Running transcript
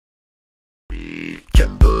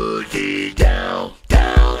boogie down,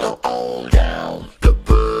 down, oh, oh, down. The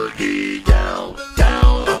boogie down,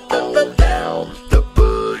 down, oh, oh, down. The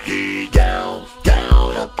boogie down,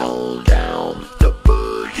 down, oh, oh, down. The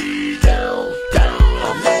boogie down, down,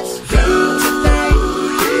 oh, let's go tonight.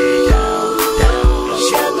 Boogie down, down,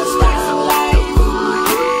 share the slice of life.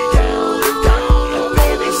 Boogie down, down, oh,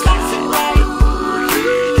 baby, slice it right.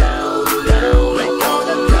 Boogie down, down, we're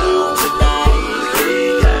gonna go tonight.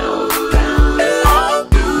 Boogie down, down, all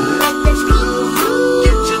good. Let's go,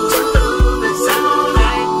 get you to move. It's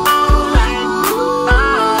alright, alright,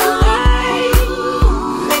 alright.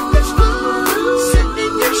 Let the screw sit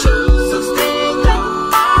in your shoes, so stay low.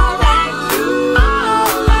 Alright,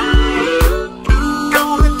 alright.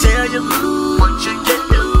 Gonna tell you what you can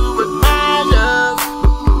do with my love.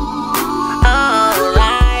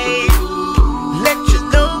 Alright, let you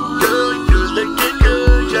know, girl, you're looking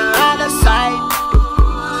good, you're out of sight.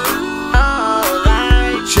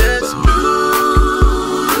 Alright, just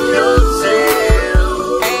move yourself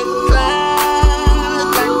and glide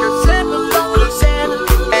like a 747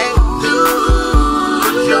 and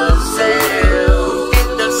lose yourself in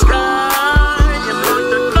the sky and put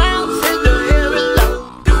the clouds in the heaven low.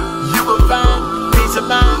 You will find peace of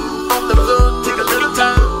mind on the floor. Take a little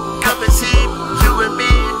time, come and see you and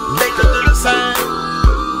me. Make a little sign.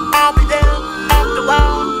 I'll be there after a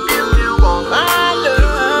while if you want my love.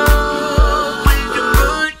 We can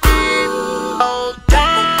boogie on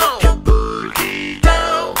down, boogie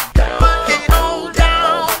down, boogie on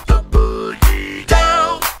down, the boogie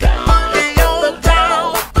down, boogie on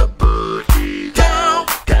down, the boogie down,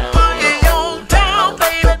 boogie on down,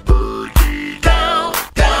 baby, boogie down,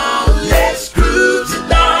 down. Let's groove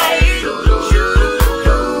tonight.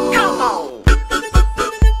 Come on.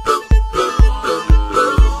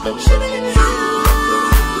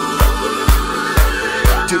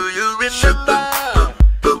 Do you remember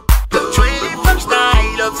the 21st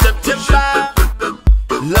night of September?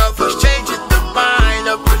 Love was changing the mind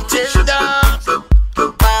of pretenders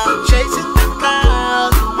while chasing the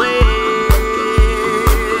clouds away.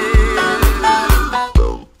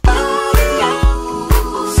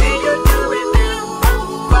 See you doing now,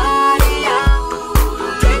 body out,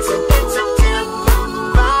 dancing in September,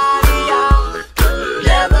 body out.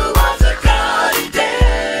 Never was a cloudy day.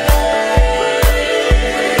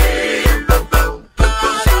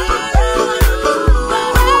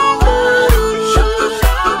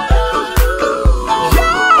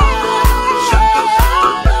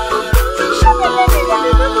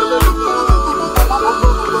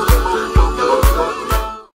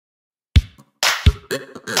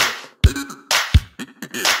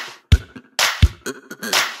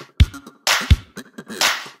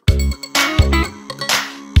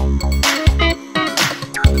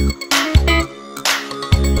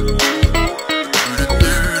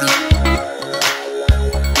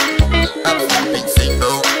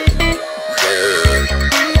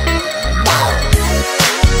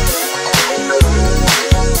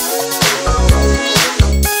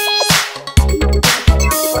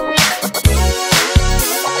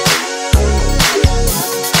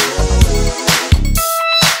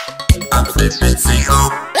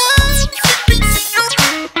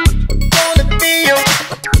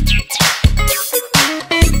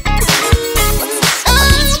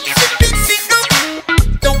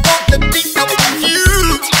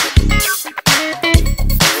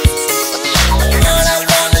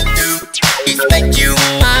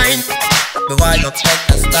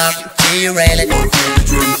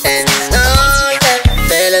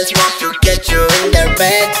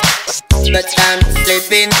 But I'm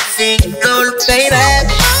sleeping single, baby.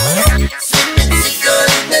 Sleeping single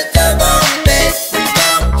in the double bed.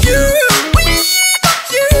 Without you, without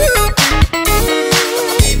you.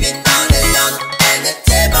 Living all alone and the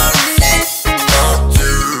table set for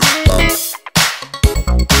two.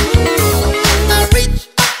 I reach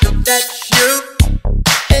up to touch you,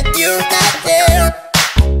 and you're not there.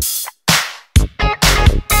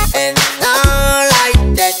 And all I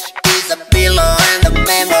touch is a pillow and the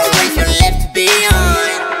memories you left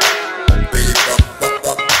behind.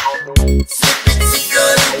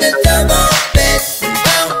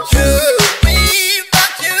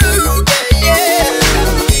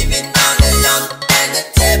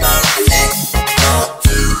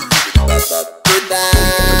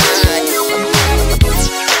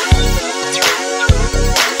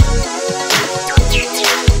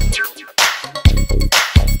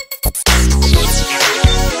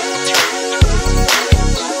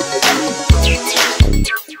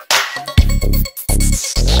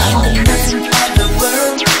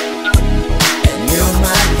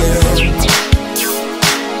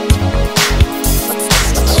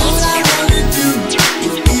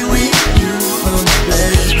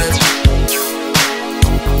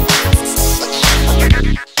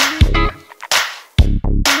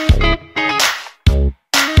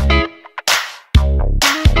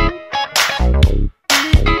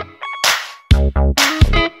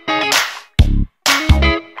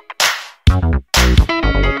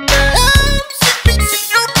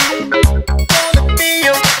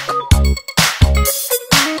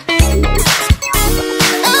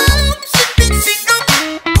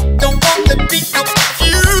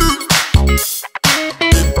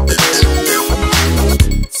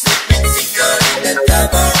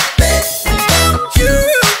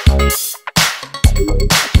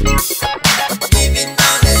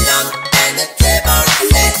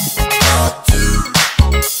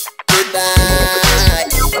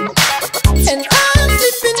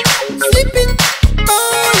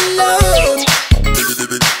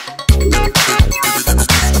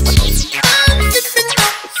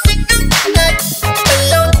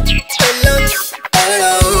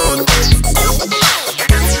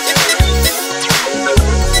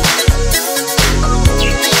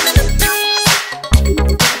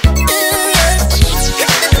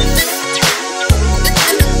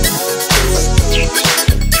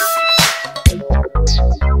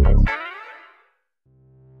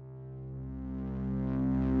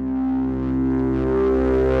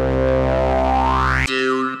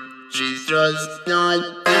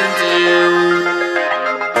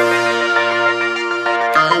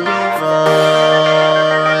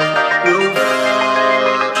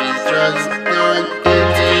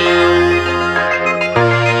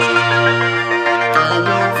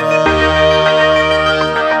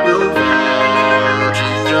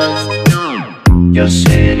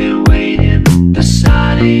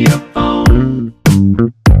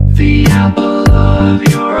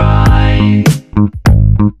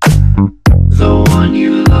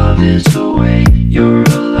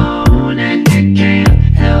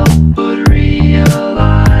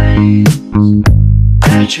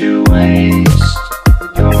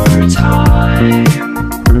 your time.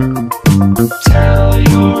 Tell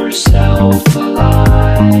yourself a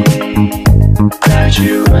lie that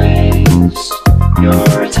you waste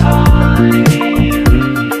your time.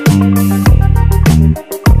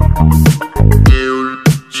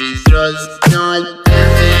 She's just not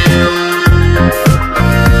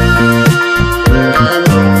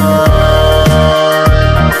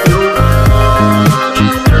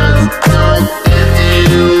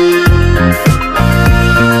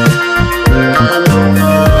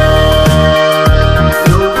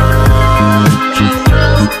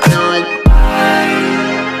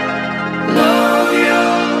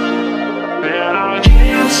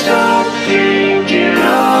Stop thinking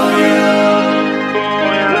of you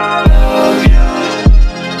when I love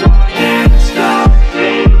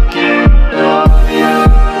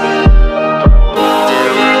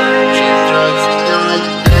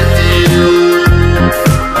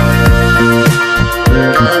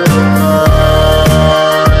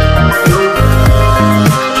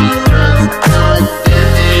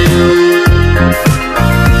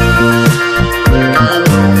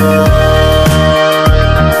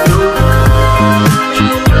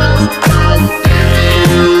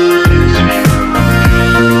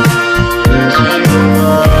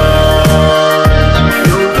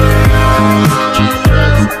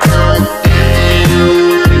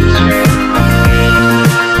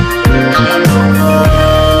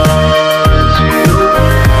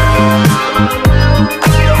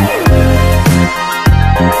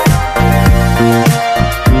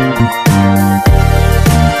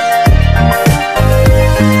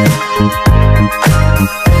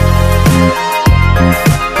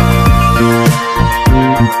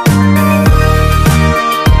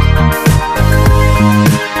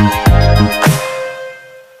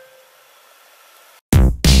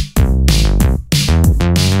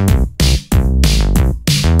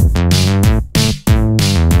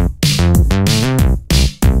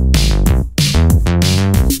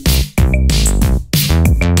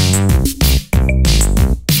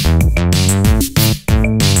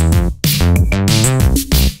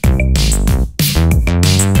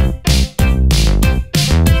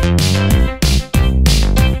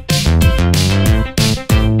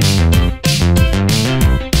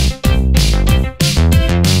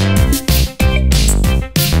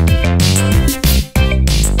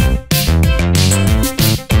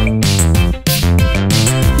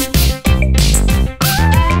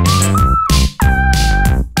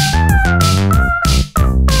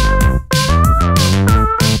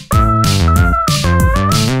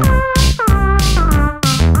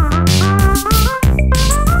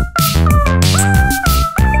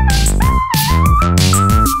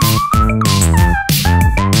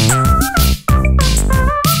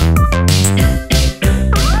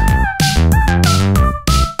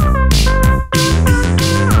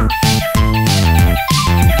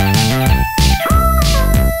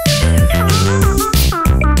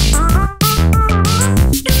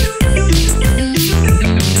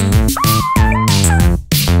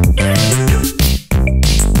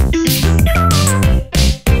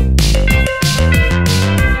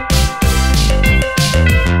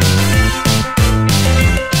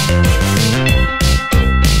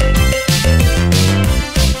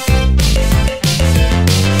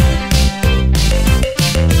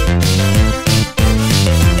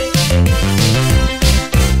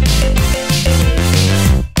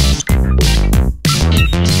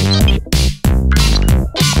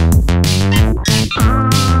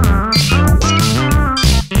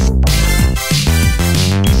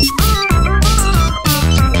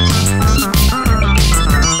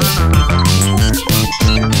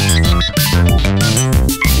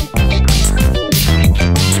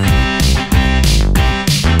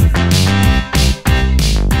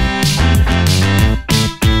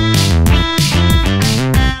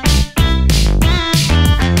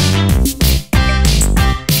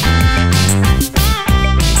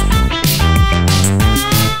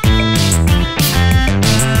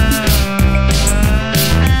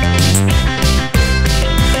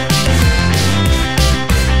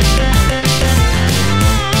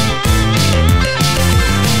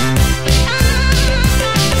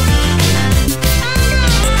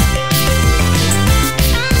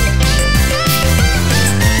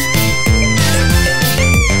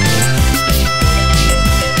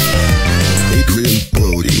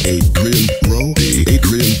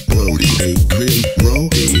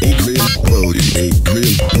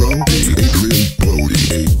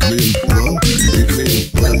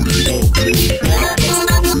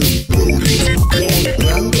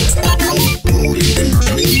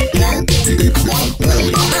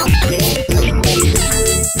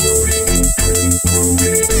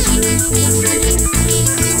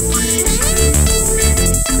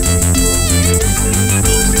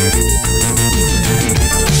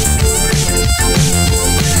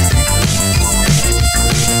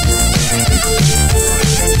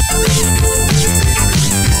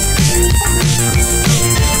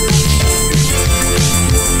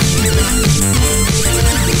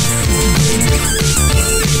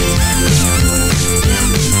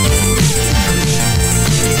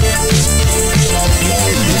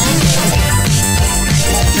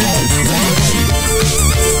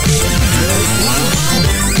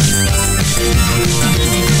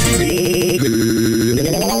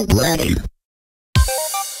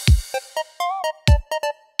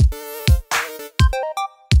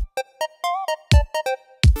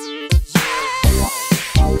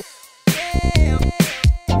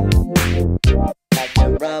Like a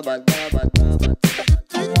robot, robot, robot.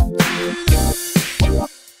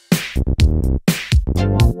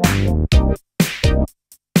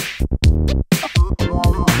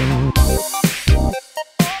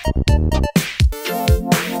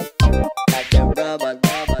 Like a robot,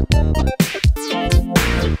 robot, robot.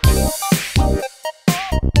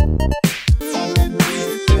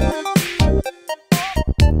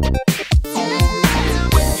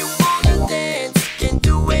 When you wanna dance, can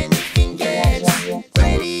do anything, yes.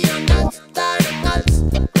 Ready or not, start or not.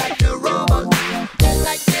 Like a robot, that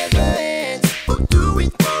like never ends. But do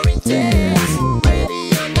it more intense.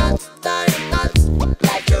 Ready or not, start or not.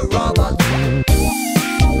 Like a robot.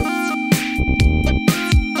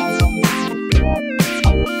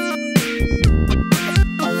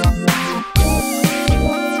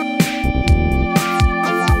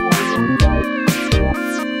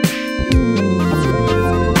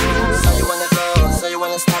 So you wanna go, so you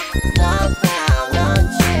wanna stop. Not now, not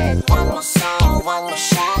yet. One more song, one more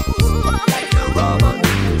shot. Like a robot.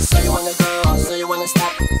 So you wanna go, so you wanna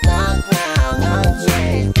stop. Not now, not yet.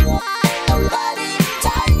 Ain't nobody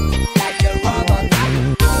tight. Like a robot. Like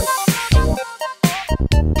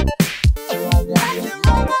a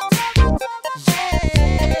robot.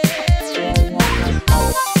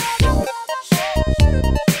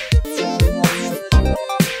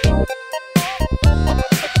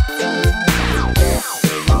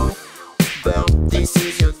 Well, this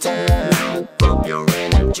is your town. Pump your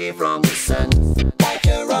energy from the sun. Like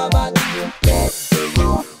a robot. Let the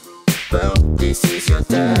roof. Well, this is your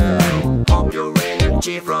town.